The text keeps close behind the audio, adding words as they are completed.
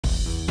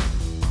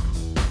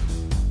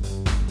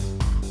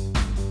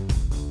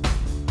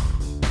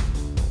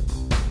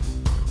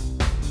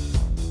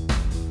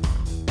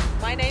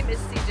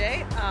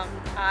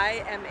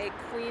I am a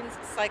Queens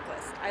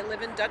cyclist. I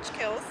live in Dutch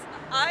Kills.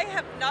 I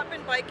have not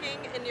been biking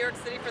in New York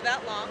City for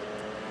that long.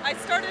 I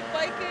started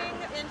biking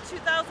in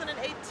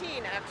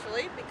 2018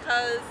 actually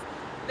because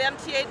the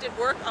MTA did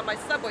work on my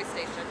subway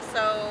station.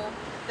 So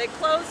they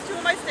closed two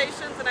of my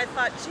stations and I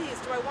thought, geez,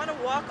 do I want to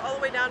walk all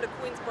the way down to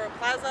Queensboro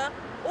Plaza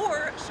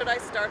or should I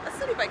start a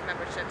city bike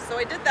membership? So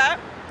I did that.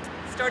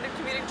 Started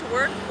commuting to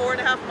work,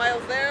 4.5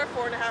 miles there,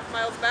 4.5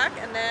 miles back,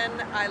 and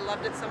then I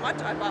loved it so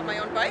much I bought my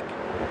own bike,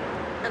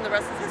 and the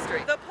rest is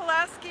history. The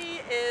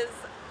Pulaski is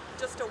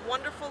just a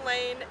wonderful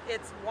lane.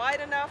 It's wide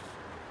enough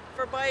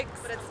for bikes,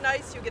 but it's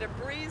nice, you get a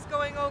breeze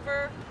going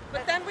over.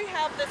 But then we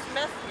have this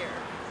mess here.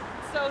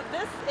 So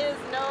this is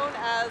known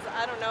as,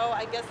 I don't know,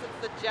 I guess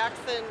it's the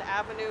Jackson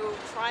Avenue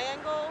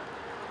Triangle,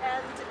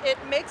 and it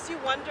makes you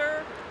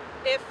wonder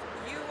if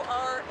you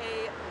are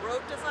a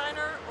road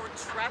designer or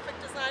traffic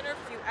designer,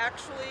 if you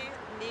actually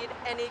need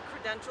any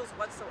credentials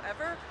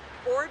whatsoever,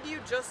 or do you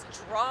just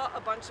draw a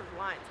bunch of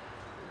lines?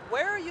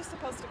 Where are you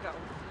supposed to go?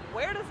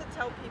 Where does it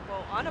tell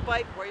people on a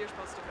bike where you're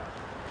supposed to go?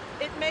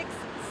 It makes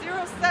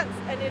zero sense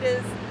and it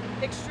is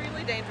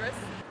extremely dangerous.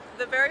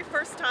 The very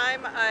first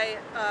time I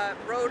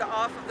rode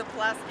off of the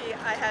Pulaski,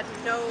 I had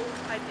no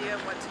idea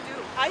what to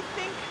do. I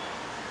think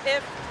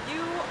if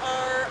you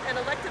are an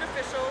elected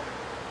official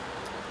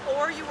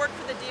or you work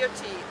for the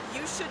DOT,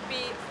 you should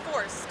be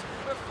forced,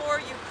 before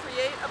you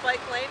create a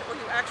bike lane or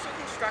you actually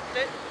construct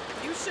it,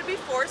 you should be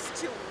forced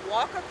to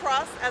walk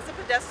across as a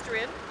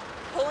pedestrian,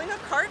 pulling a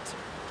cart,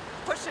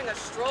 pushing a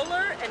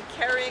stroller, and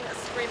carrying a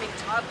screaming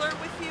toddler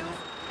with you.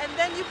 And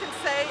then you can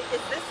say,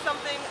 is this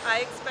something I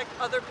expect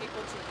other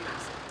people to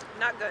use?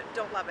 Not good,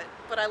 don't love it,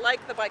 but I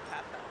like the bike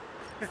path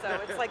though.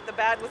 So it's like the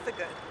bad with the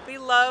good. We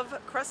love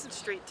Crescent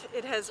Street.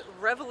 It has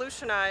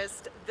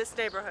revolutionized this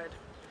neighborhood.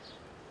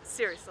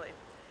 Seriously.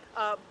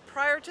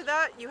 Prior to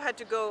that, you had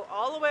to go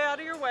all the way out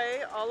of your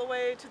way, all the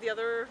way to the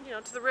other,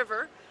 to the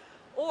river,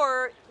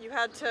 or you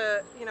had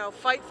to,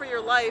 fight for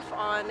your life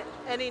on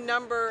any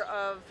number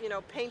of,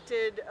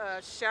 painted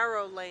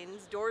sharrow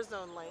lanes, door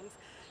zone lanes.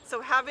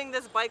 So having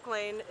this bike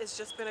lane has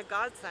just been a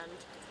godsend.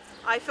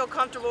 I feel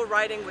comfortable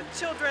riding with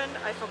children.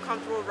 I feel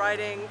comfortable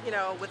riding,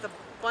 with a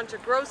bunch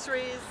of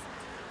groceries.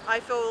 I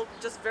feel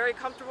just very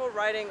comfortable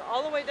riding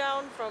all the way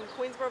down from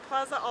Queensboro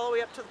Plaza all the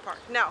way up to the park.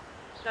 Now,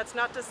 that's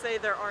not to say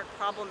there aren't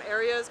problem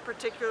areas,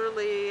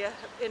 particularly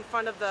in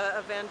front of the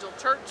Evangel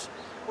Church,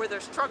 where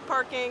there's truck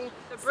parking.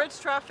 The bridge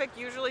traffic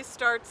usually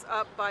starts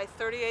up by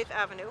 38th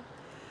Avenue.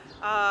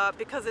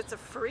 Because it's a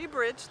free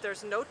bridge,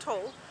 there's no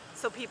toll,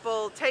 so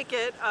people take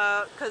it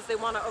because they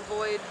want to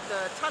avoid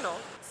the tunnel.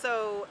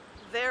 So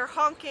they're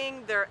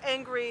honking, they're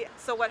angry.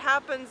 So what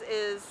happens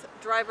is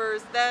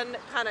drivers then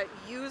kind of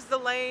use the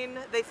lane.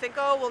 They think,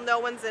 oh, well, no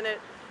one's in it.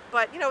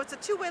 But, it's a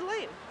two-way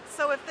lane.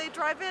 So if they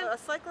drive in, a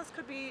cyclist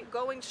could be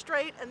going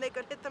straight and they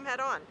could hit them head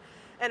on.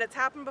 And it's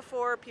happened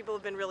before, people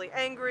have been really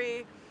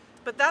angry,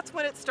 but that's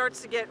when it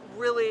starts to get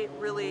really,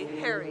 really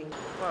hairy.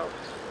 Whoa.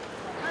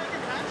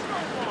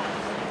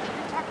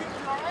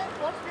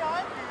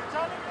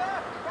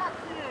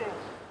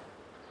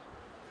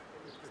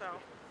 So,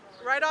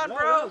 right on,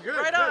 bro, good,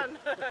 right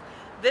good. on.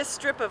 This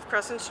strip of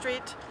Crescent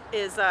Street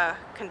is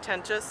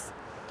contentious.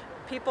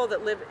 People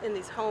that live in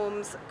these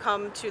homes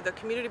come to the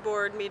community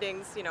board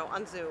meetings,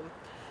 on Zoom.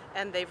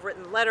 And they've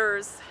written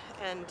letters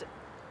and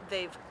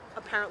they've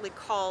apparently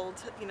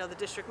called, the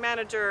district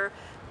manager,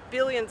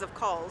 billions of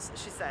calls,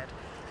 she said,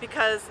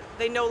 because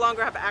they no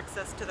longer have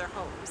access to their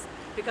homes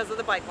because of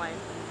the bike lane.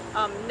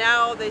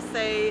 Now they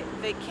say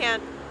they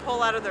can't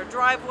pull out of their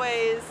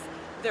driveways.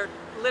 They're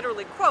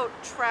literally, quote,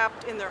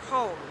 trapped in their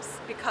homes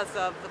because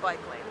of the bike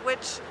lane,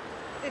 which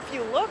if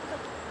you look,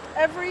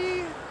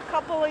 every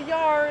couple of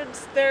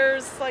yards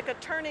there's like a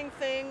turning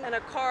thing and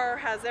a car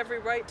has every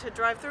right to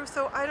drive through,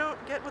 so I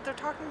don't get what they're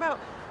talking about.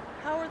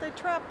 How are they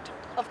trapped?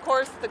 Of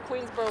course, the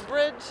Queensboro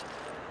Bridge,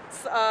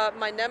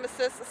 my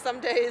nemesis some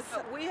days.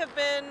 We have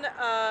been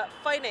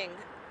fighting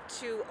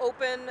to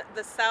open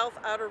the South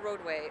Outer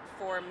Roadway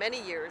for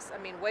many years, I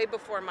mean way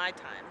before my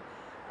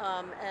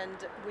time. And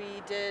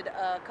we did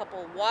a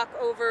couple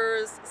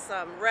walkovers,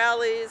 some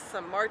rallies,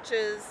 some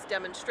marches,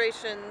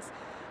 demonstrations.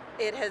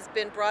 It has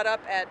been brought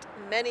up at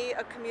many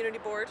a community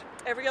board.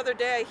 Every other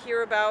day I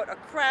hear about a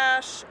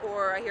crash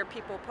or I hear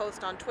people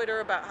post on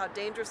Twitter about how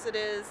dangerous it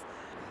is.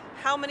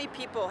 How many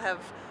people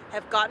have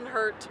gotten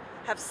hurt,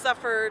 have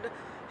suffered,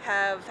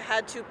 have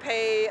had to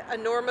pay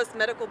enormous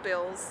medical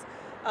bills,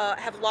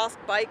 have lost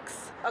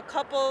bikes. A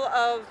couple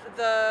of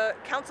the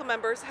council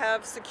members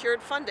have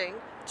secured funding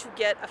to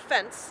get a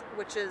fence,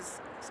 which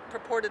is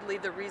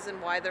purportedly the reason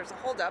why there's a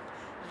holdup.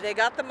 They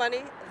got the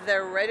money,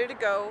 they're ready to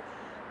go.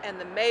 And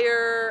the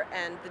mayor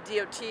and the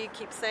DOT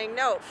keep saying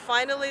no.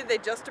 Finally, they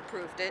just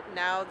approved it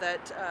now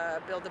that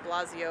Bill de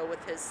Blasio,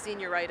 with his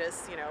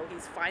senioritis,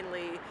 he's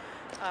finally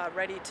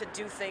ready to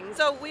do things.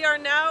 So we are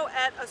now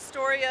at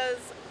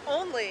Astoria's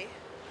only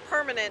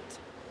permanent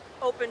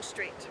open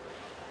street.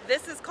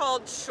 This is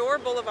called Shore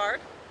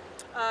Boulevard.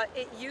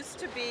 It used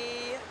to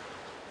be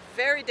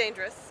very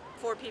dangerous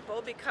for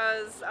people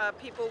because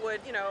people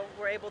would,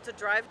 were able to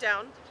drive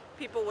down.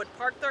 People would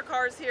park their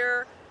cars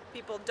here,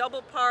 people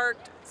double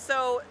parked.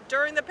 So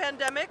during the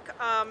pandemic,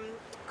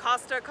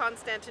 Costa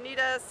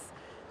Constantinides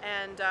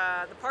and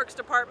the Parks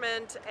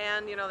Department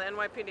and the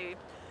NYPD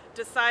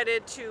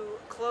decided to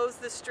close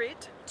the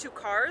street to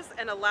cars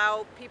and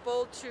allow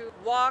people to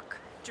walk,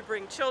 to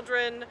bring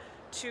children,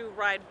 to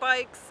ride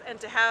bikes,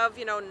 and to have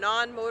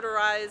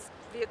non-motorized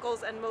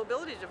vehicles and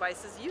mobility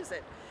devices use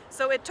it.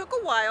 So it took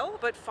a while,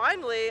 but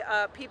finally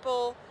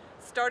people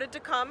started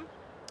to come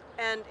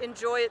and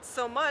enjoy it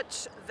so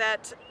much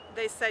that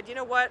they said, you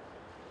know what,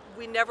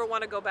 we never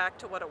want to go back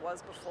to what it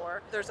was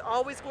before. There's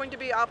always going to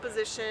be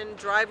opposition.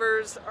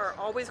 Drivers are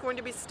always going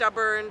to be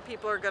stubborn.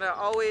 People are going to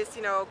always,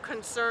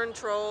 concern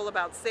troll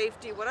about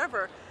safety,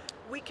 whatever.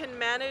 We can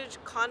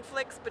manage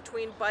conflicts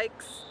between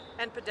bikes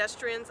and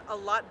pedestrians a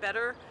lot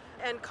better.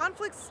 And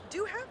conflicts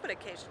do happen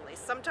occasionally.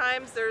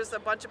 Sometimes there's a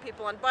bunch of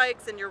people on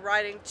bikes and you're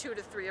riding 2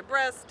 to 3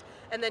 abreast,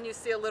 and then you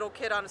see a little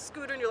kid on a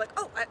scooter and you're like,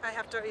 oh, I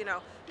have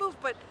to, move,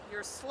 but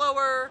you're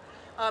slower.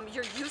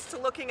 You're used to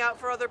looking out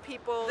for other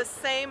people. The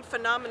same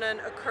phenomenon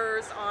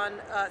occurs on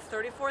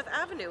 34th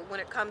Avenue when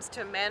it comes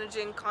to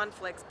managing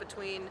conflicts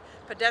between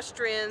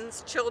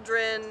pedestrians,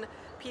 children,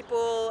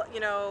 people,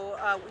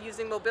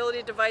 using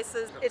mobility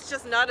devices. It's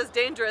just not as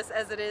dangerous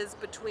as it is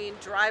between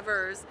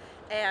drivers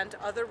and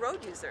other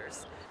road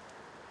users.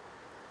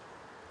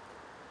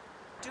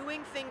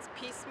 Doing things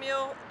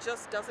piecemeal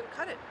just doesn't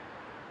cut it.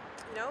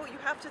 You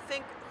have to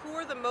think, who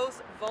are the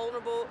most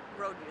vulnerable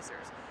road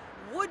users?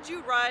 Would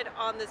you ride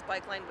on this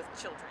bike lane with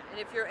children? And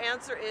if your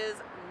answer is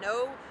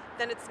no,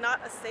 then it's not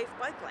a safe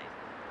bike lane.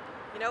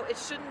 It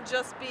shouldn't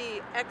just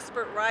be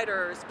expert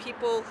riders,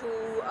 people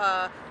who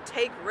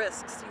take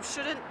risks. You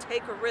shouldn't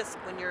take a risk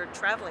when you're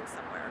traveling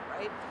somewhere,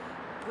 right?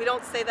 We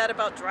don't say that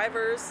about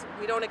drivers.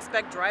 We don't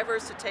expect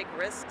drivers to take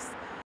risks.